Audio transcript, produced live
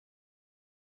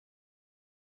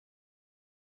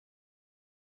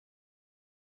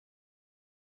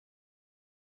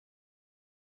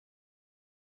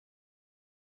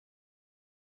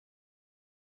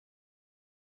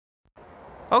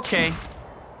Okay.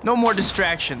 No more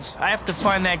distractions. I have to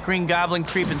find that green goblin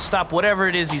creep and stop whatever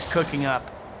it is he's cooking up.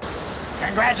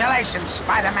 Congratulations,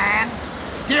 Spider-Man.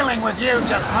 Dealing with you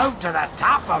just moved to the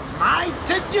top of my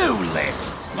to-do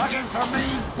list. Looking for me,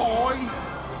 boy?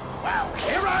 Well,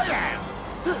 here I am.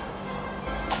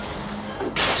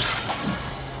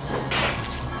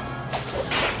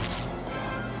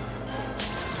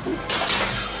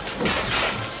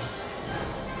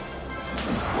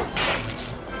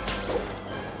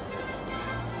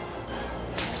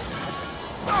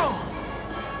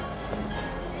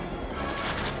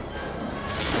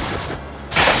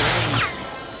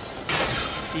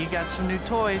 You got some new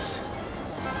toys.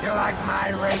 You like my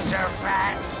razor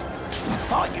bats? I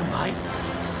thought you might.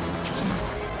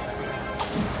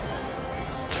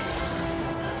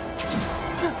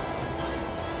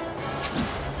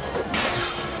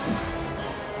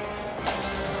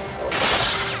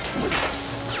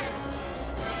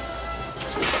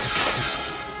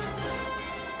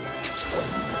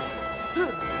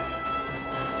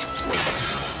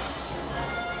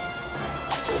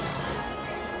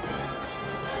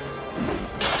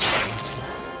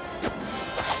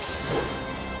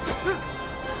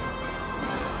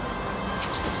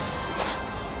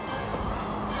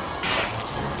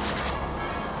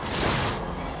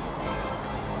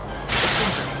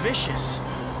 Vicious.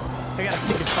 I gotta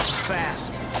think of something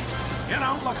fast. You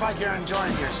don't look like you're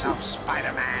enjoying yourself,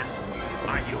 Spider-Man.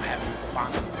 Are you having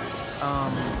fun?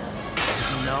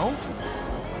 No?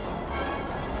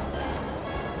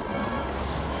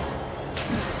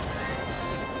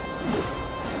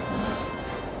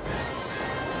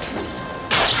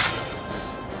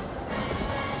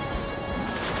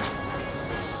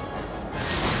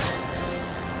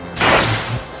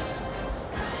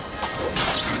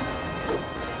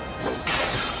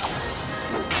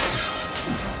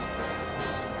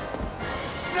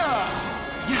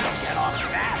 You don't get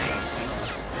off that easy.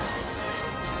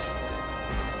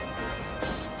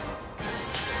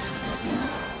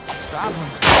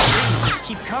 Goblins just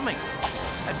keep coming.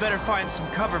 I'd better find some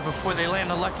cover before they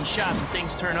land a lucky shot and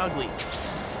things turn ugly.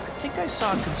 I think I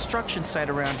saw a construction site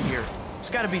around here. There's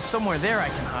gotta be somewhere there I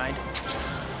can hide.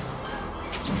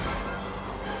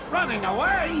 Running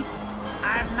away?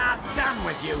 I'm not done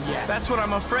with you yet. That's what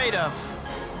I'm afraid of.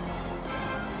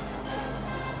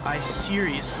 I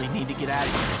seriously need to get out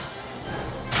of here.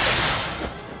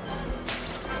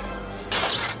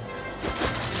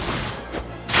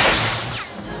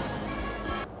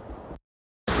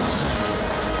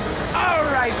 All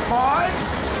right, boy.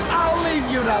 I'll leave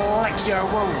you to lick your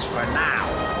wounds for now.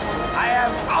 I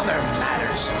have other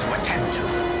matters to attend to.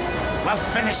 We'll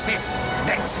finish this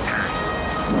next time.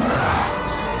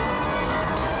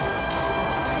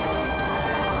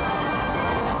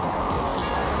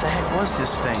 What the heck was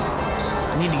this thing?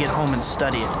 I need to get home and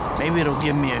study it. Maybe it'll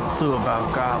give me a clue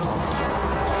about Goblin.